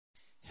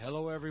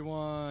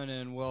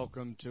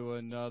welcome to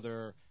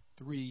another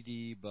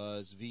 3D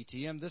Buzz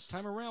VTM. This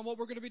time around, what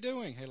we're going to be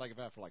doing, hey, like if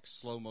I have for like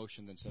slow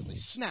motion, then suddenly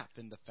snap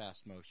into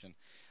fast motion.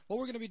 What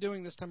we're going to be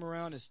doing this time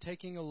around is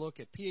taking a look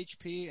at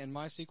PHP and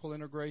MySQL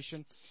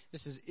integration.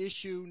 This is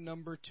issue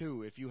number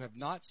 2. If you have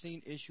not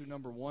seen issue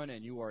number 1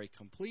 and you are a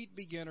complete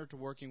beginner to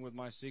working with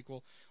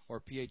MySQL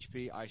or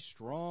PHP, I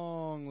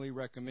strongly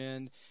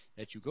recommend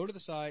that you go to the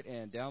site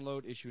and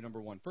download issue number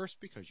 1 first,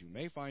 because you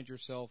may find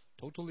yourself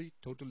totally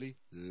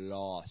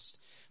lost.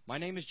 My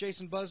name is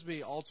Jason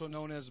Busby, also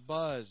known as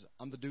Buzz.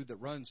 I'm the dude that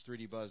runs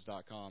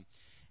 3dbuzz.com.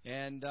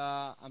 And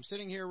I'm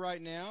sitting here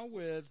right now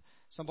with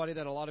somebody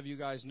that a lot of you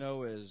guys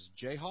know as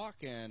Jayhawk,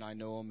 and I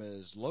know him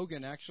as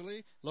Logan,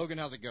 actually. Logan,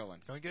 how's it going?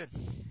 Going good.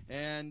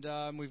 And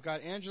we've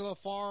got Angela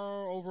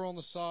far over on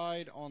the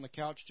side on the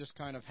couch, just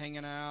kind of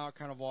hanging out,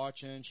 kind of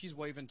watching. She's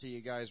waving to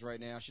you guys right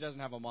now. She doesn't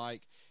have a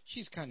mic.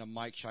 She's kind of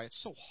mic shy.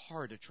 It's so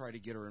hard to try to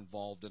get her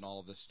involved in all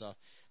of this stuff.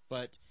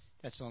 But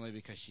that's only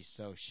because she's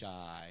so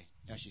shy.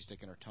 Now she's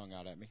sticking her tongue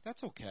out at me.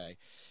 That's okay.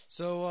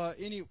 So,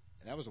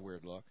 that was a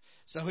weird look.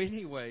 So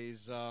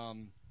anyways,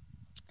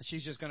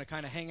 she's just going to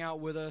kind of hang out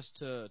with us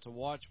to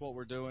watch what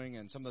we're doing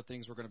and some of the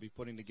things we're going to be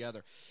putting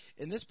together.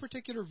 In this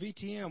particular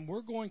VTM,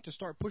 we're going to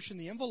start pushing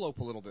the envelope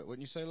a little bit,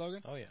 wouldn't you say,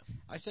 Logan? Oh, yeah.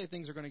 I say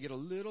things are going to get a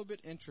little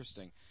bit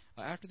interesting.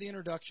 After the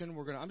introduction,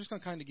 I'm just going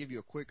to kind of give you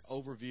a quick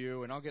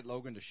overview, and I'll get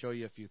Logan to show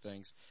you a few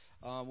things.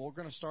 We're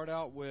going to start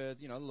out with,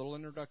 a little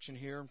introduction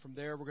here, and from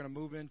there we're going to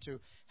move into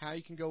how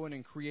you can go in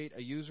and create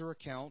a user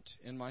account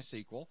in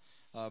MySQL.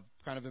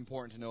 Kind of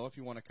important to know if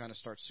you want to kind of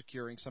start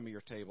securing some of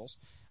your tables.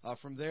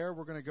 From there,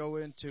 we're going to go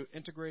into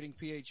integrating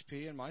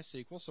PHP and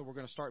MySQL, so we're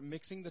going to start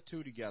mixing the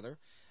two together.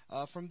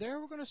 From there,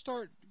 we're going to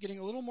start getting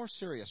a little more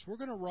serious. We're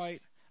going to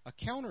write a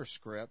counter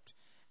script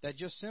that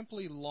just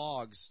simply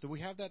logs. Do we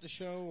have that to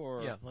show?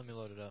 Or yeah, let me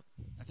load it up.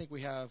 I think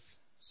we have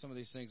some of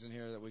these things in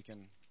here that we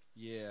can,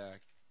 yeah.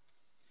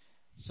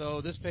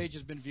 So this page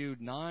has been viewed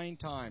 9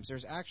 times.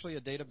 There's actually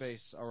a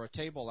database or a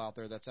table out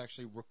there that's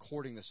actually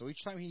recording this. So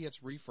each time he hits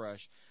refresh,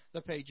 the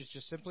page is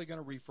just simply going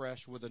to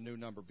refresh with a new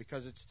number,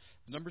 because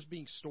the number's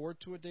being stored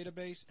to a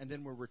database, and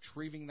then we're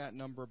retrieving that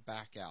number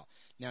back out.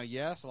 Now,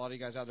 yes, a lot of you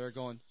guys out there are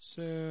going,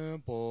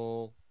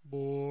 simple,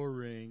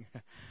 boring.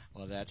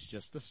 Well, that's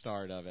just the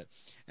start of it.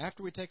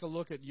 After we take a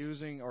look at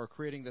using or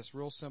creating this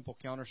real simple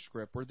counter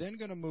script, we're then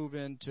going to move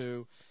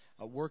into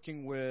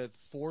working with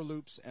for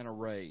loops and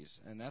arrays,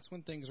 and that's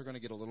when things are going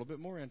to get a little bit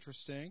more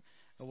interesting.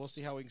 We'll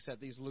see how we can set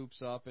these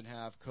loops up and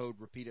have code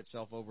repeat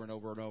itself over and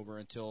over and over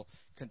until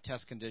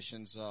test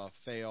conditions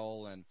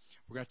fail, and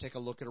we're going to take a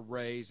look at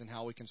arrays and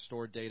how we can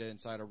store data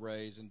inside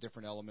arrays and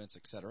different elements,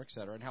 et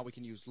cetera, and how we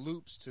can use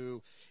loops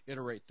to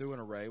iterate through an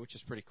array, which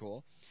is pretty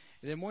cool.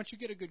 And then once you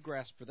get a good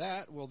grasp for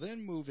that, we'll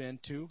then move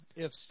into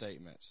if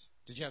statements.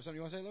 Did you have something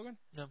you want to say, Logan?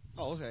 No.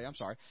 Oh, okay. I'm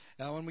sorry.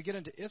 When we get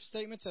into if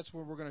statements, that's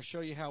where we're going to show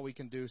you how we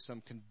can do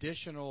some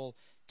conditional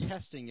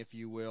testing, if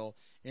you will,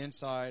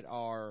 inside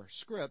our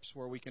scripts,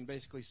 where we can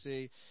basically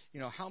see,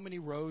 how many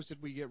rows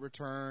did we get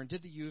returned?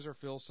 Did the user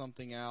fill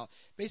something out?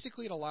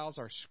 Basically, it allows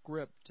our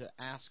script to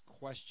ask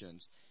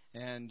questions,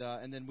 and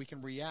then we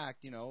can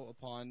react,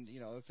 upon,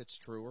 if it's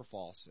true or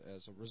false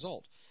as a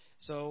result.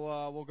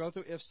 So we'll go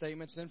through if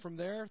statements. Then from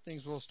there,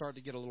 things will start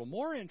to get a little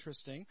more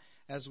interesting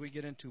as we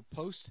get into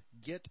post,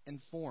 get, and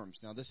forms.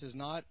 Now, this is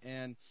not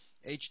an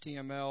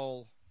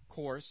HTML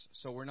course,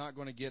 so we're not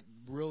going to get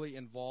really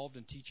involved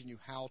in teaching you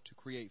how to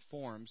create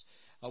forms.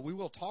 We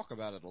will talk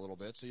about it a little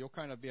bit, so you'll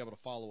kind of be able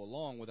to follow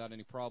along without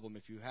any problem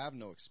if you have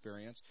no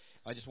experience.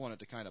 I just wanted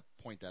to kind of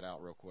point that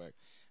out real quick.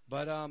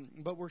 But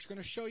we're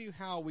going to show you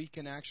how we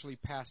can actually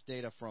pass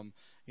data from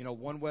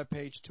one web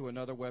page to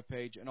another web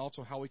page, and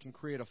also how we can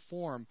create a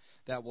form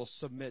that will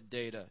submit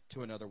data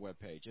to another web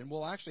page. And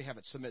we'll actually have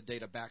it submit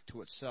data back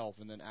to itself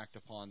and then act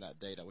upon that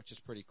data, which is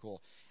pretty cool.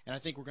 And I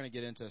think we're going to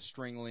get into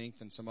string length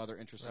and some other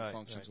interesting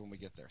functions when we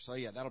get there. So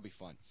yeah, that'll be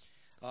fun.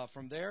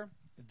 From there,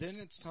 then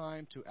it's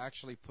time to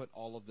actually put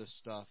all of this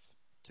stuff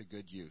to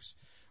good use.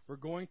 We're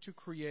going to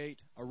create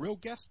a real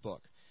guest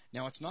book.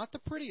 Now, it's not the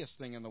prettiest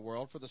thing in the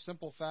world, for the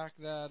simple fact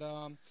that,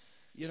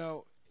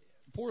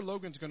 poor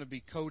Logan's going to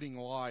be coding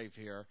live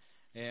here,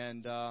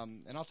 and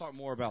I'll talk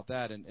more about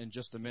that in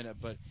just a minute.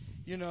 But,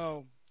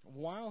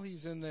 while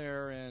he's in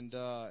there and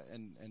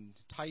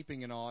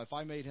typing and all, if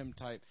I made him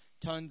type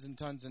tons and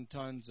tons and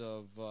tons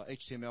of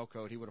HTML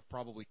code, he would have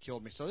probably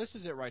killed me. So this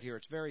is it right here.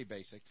 It's very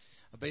basic.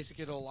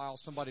 It'll allow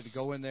somebody to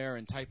go in there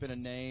and type in a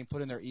name,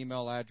 put in their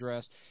email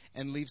address,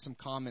 and leave some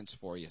comments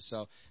for you.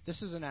 So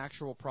this is an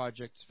actual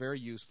project. It's very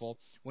useful.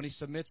 When he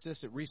submits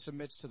this, it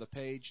resubmits to the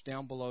page.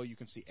 Down below, you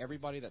can see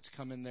everybody that's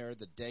come in there,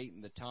 the date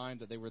and the time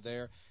that they were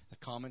there, the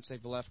comments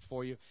they've left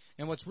for you.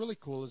 And what's really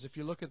cool is if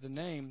you look at the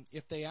name,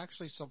 if they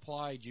actually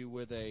supplied you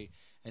with an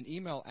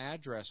email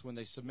address when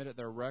they submitted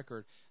their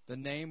record, the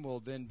name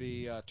will then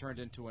be turned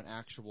into an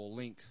actual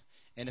link.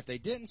 And if they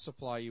didn't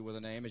supply you with a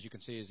name, as you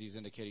can see as he's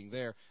indicating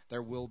there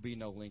will be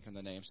no link in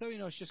the name. So,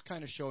 it's just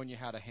kind of showing you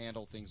how to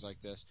handle things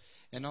like this.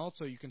 And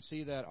also, you can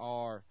see that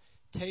our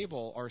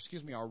table, or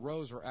excuse me, our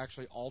rows are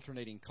actually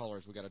alternating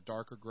colors. We got a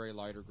darker gray,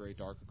 lighter gray,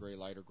 darker gray,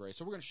 lighter gray.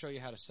 So we're going to show you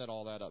how to set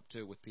all that up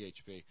too with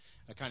PHP.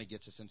 That kind of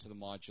gets us into the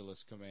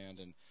modulus command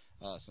and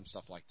some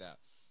stuff like that.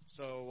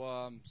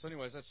 So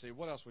anyways, let's see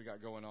what else we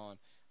got going on.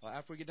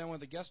 After we get done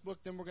with the guest book,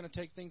 then we're going to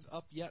take things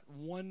up yet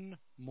one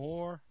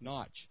more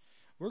notch.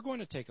 We're going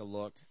to take a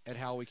look at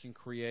how we can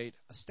create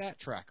a stat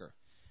tracker.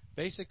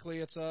 Basically,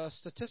 it's a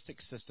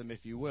statistics system,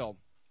 if you will.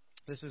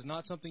 This is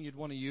not something you'd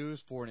want to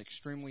use for an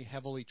extremely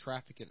heavily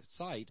trafficked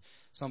site,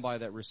 somebody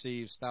that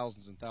receives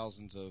thousands and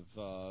thousands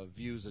of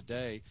views a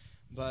day.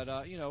 But,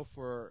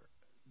 for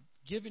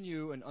giving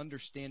you an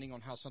understanding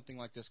on how something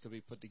like this could be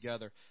put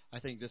together,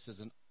 I think this is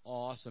an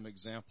awesome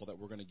example that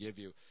we're going to give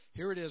you.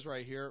 Here it is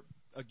right here.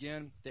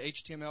 Again, the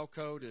HTML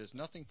code is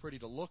nothing pretty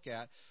to look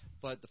at,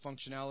 but the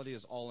functionality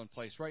is all in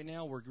place. Right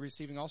now, we're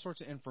receiving all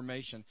sorts of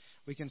information.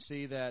 We can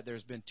see that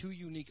there's been 2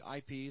 unique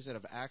IPs that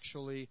have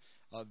actually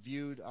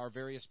viewed our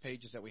various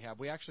pages that we have.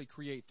 We actually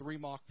create 3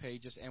 mock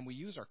pages, and we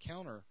use our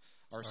counter,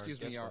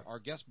 our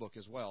guest book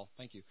as well.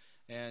 Thank you.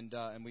 And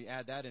we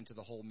add that into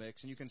the whole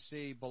mix. And you can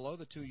see below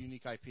the 2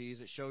 unique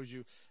IPs, it shows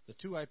you the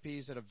 2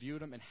 IPs that have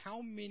viewed them and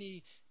how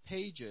many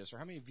pages or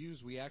how many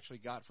views we actually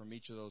got from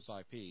each of those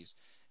IPs.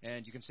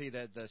 And you can see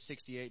that the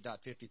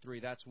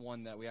 68.53, that's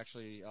one that we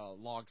actually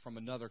logged from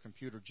another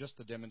computer just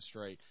to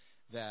demonstrate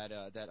that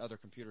other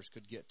computers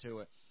could get to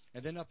it.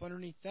 And then up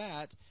underneath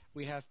that,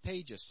 we have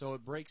pages. So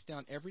it breaks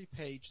down every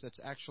page that's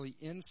actually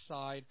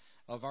inside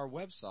of our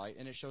website,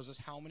 and it shows us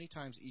how many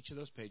times each of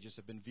those pages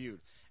have been viewed.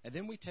 And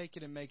then we take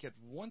it and make it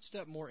one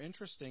step more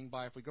interesting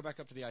by, if we go back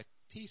up to the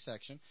IP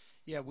section,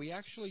 we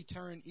actually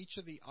turn each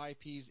of the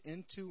IPs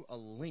into a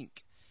link.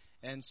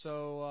 And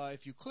so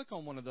if you click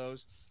on one of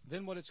those,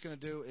 then what it's going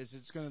to do is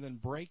it's going to then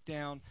break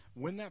down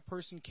when that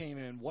person came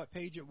in, what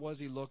page it was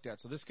he looked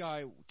at. So this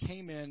guy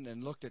came in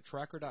and looked at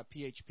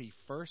tracker.php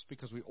first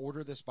because we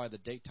order this by the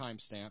date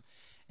timestamp.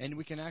 And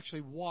we can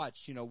actually watch,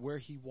 where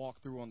he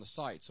walked through on the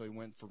site. So he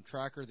went from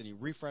tracker, then he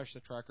refreshed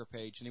the tracker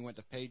page, and he went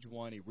to page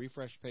 1, he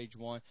refreshed page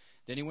 1,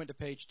 then he went to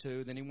page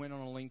 2, then he went on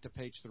a link to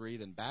page 3,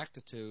 then back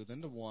to 2,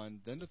 then to 1,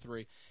 then to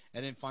 3,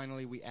 and then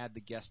finally we add the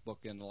guest book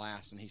in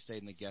last, and he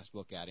stayed in the guest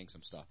book adding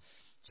some stuff.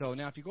 So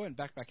now if you go ahead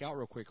and back out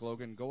real quick,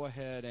 Logan, go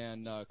ahead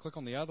and click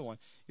on the other one.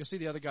 You'll see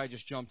the other guy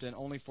just jumped in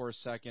only for a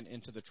second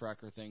into the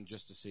tracker thing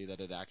just to see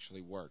that it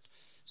actually worked.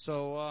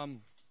 So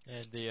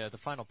and the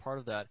final part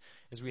of that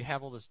is we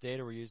have all this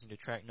data we're using to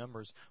track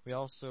numbers. We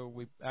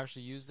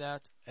actually use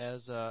that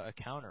as a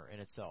counter in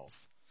itself.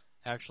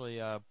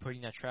 Actually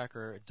putting that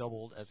tracker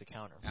doubled as a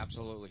counter.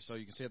 Absolutely. So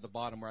you can see at the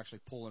bottom we're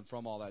actually pulling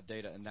from all that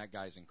data, and that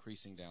guy's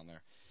increasing down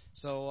there.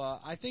 So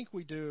I think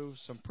we do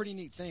some pretty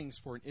neat things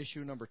for an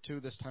issue number 2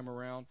 this time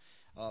around.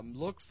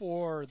 Look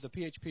for the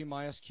PHP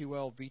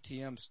MySQL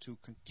VTMs to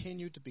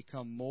continue to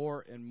become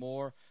more and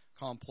more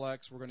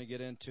complex. We're going to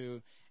get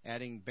into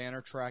adding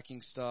banner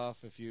tracking stuff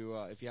if you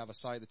have a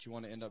site that you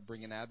want to end up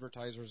bringing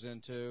advertisers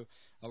into.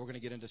 We're going to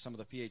get into some of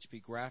the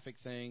PHP graphic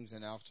things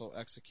and also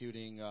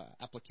executing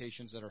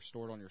applications that are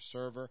stored on your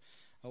server.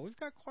 We've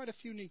got quite a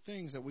few neat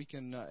things that we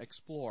can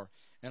explore,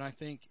 and I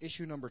think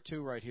issue number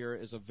 2 right here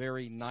is a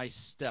very nice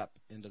step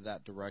into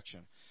that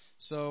direction.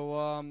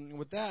 So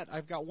with that,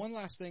 I've got one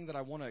last thing that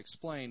I want to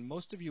explain.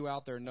 Most of you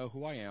out there know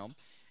who I am,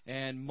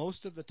 and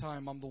most of the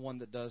time I'm the one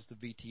that does the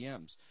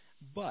VTMs.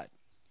 But,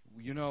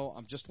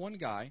 I'm just one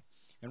guy,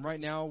 and right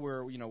now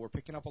we're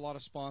picking up a lot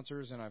of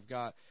sponsors, and I've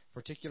got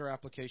particular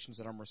applications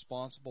that I'm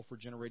responsible for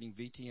generating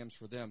VTMs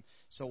for them.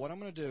 So what I'm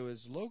going to do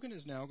is Logan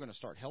is now going to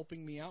start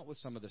helping me out with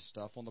some of this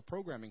stuff on the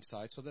programming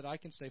side so that I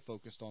can stay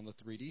focused on the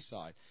 3D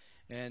side.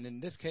 And in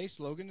this case,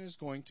 Logan is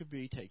going to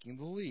be taking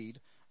the lead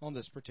on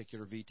this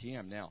particular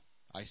VTM. Now,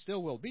 I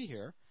still will be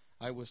here.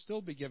 I will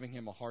still be giving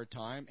him a hard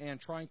time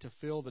and trying to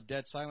fill the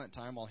dead silent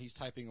time while he's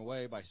typing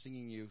away by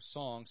singing you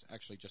songs.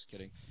 Actually, just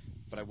kidding.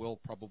 But I will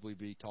probably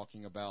be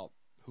talking about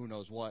who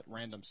knows what,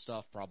 random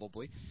stuff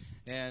probably.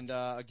 And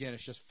again,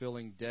 it's just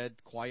filling dead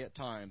quiet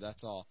time,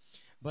 that's all.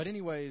 But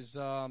anyways,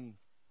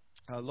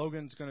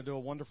 Logan's going to do a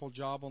wonderful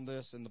job on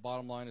this, and the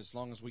bottom line, as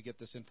long as we get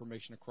this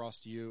information across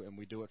to you and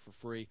we do it for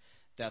free,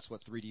 that's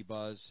what 3D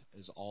Buzz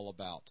is all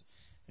about.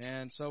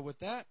 And so with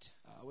that,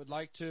 I would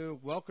like to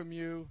welcome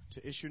you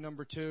to issue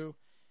number 2,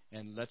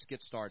 and let's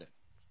get started.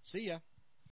 See ya.